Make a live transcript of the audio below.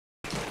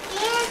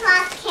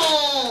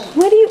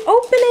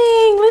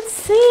opening? Let's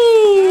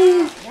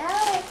see.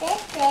 No,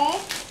 this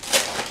is.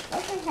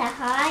 This is a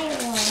high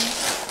one.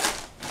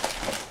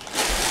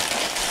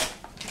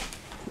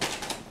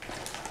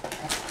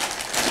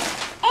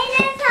 And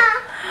it's a...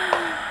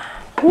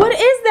 What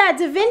is that,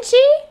 Da Vinci?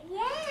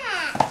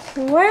 Yeah.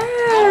 Wow.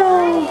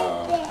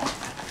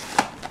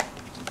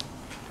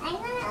 I'm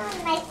gonna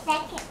open my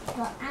second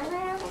book. I'm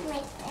gonna open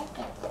my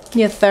second book.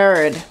 Your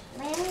third.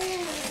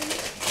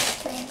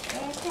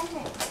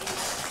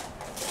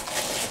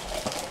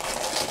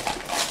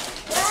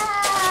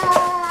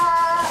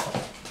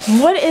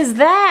 What is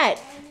that?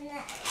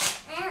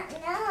 I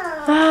don't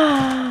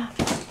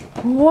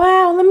know.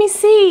 Wow, let me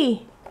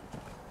see.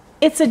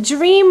 It's a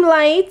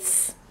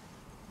Dreamlights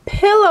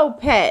pillow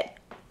pet.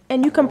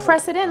 And you can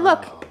press it in.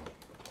 Look.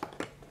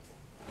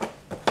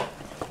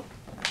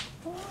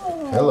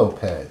 Pillow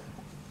pet.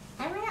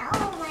 I'm gonna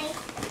open my.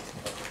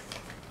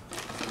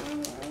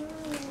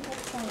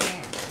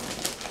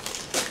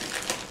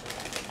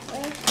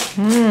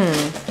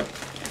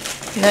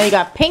 Now you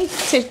got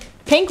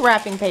pink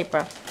wrapping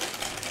paper.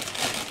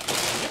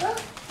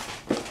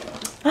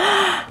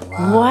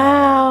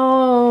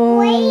 Wow.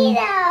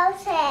 Play-Doh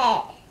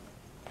set.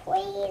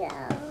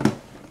 Play-Doh.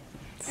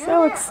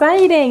 So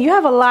exciting. You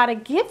have a lot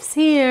of gifts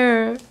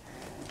here.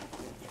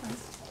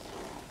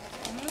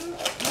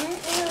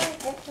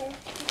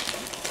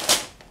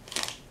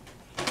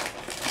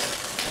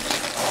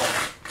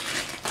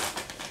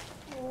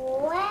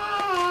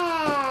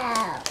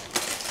 Wow.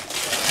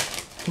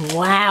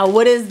 Wow,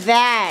 what is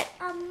that?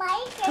 A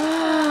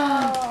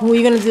microphone. Well,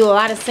 you're going to do a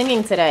lot of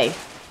singing today.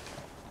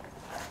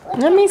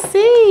 Let me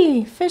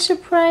see. Fisher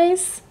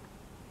Price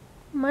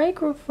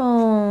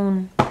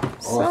microphone.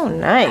 So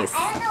nice.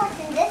 I don't know what's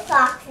in this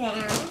box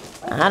now.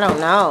 I don't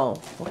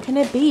know. What can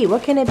it be?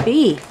 What can it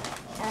be?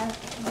 Santa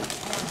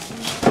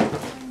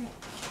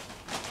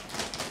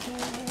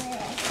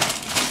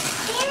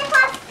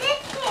Claus did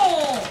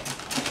came.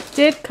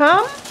 Did it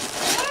come?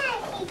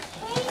 Yeah, he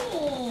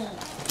came.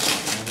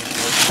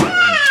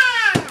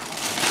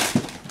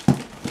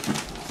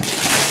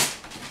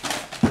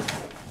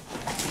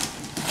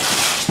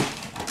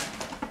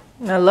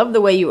 I love the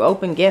way you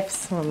open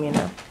gifts,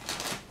 Romina.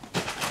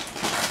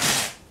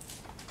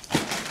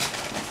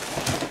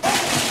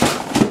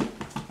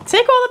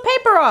 Take all the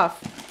paper off.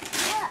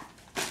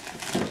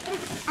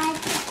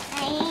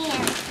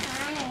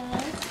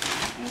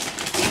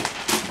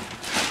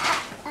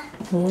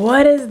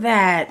 What is A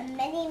that?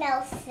 Minnie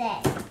Mouse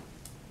set.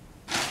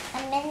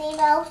 A Minnie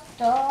Mouse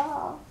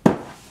doll.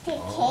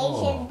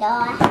 Vacation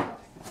doll.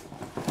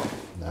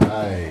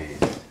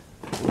 Nice. I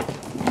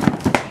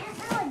don't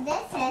know what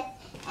this is.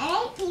 I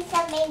might see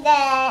something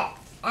that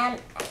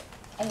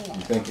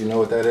You think you know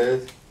what that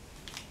is?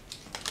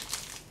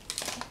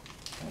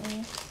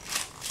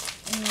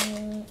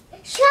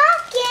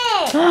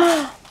 Shocking!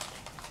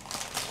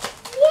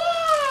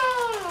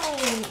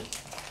 Yay!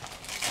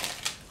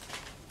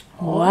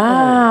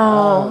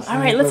 Wow. All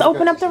right, let's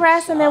open up the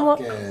rest and then we'll...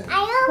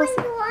 I always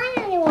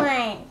wanted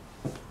one.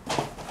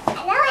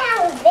 I know I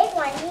have a big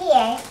one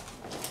here.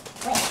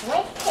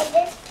 What could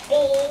this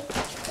be?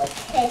 What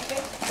could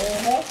this be?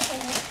 What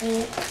could this be?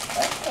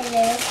 What could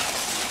this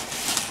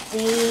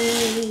be?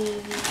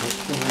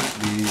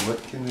 What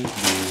can it be?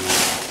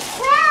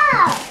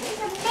 Wow! You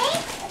can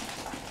make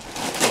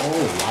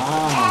Oh,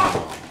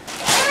 wow.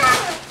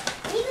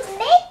 You can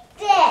make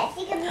this.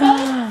 You can make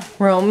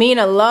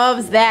Romina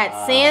loves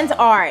that sand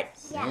art.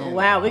 Yeah.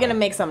 Wow, we're gonna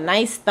make some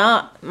nice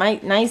stuff.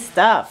 Nice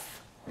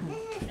stuff.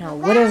 Now,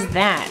 what is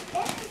that?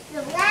 This is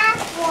the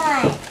last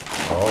one.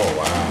 Oh,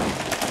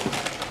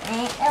 wow.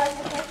 And it was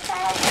a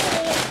surprise.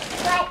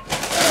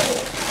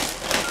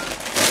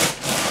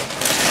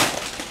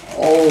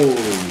 Oh,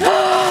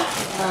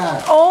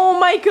 wow. Oh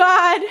my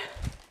God!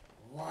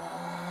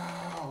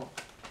 Wow.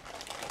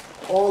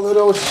 All of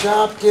those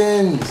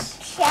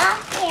Shopkins.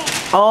 Shocking.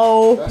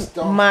 Oh That's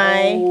the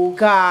my whole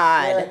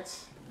God! set.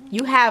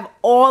 You have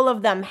all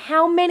of them.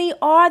 How many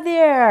are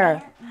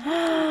there? I'm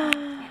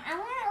gonna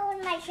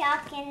open my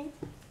shocking.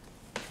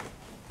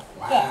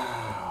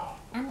 Wow.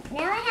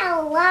 Now I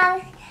have a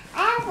lot. I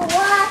have a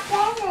lot of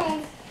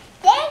presents.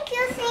 Thank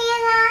you,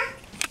 Santa.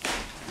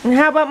 And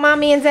how about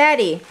Mommy and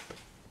Daddy?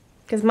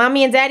 Because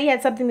Mommy and Daddy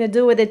had something to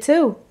do with it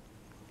too.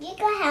 You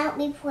can help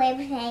me play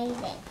with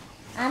anything.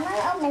 I'm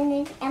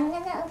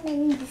gonna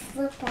open this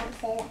flip phone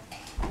set.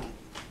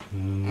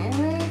 I'm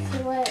gonna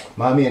see what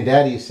Mommy and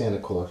Daddy is Santa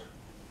Claus.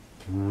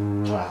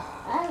 Mwah.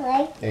 I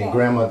like. And this.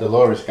 Grandma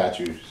Dolores got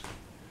you.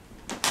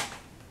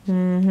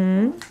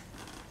 Mm-hmm.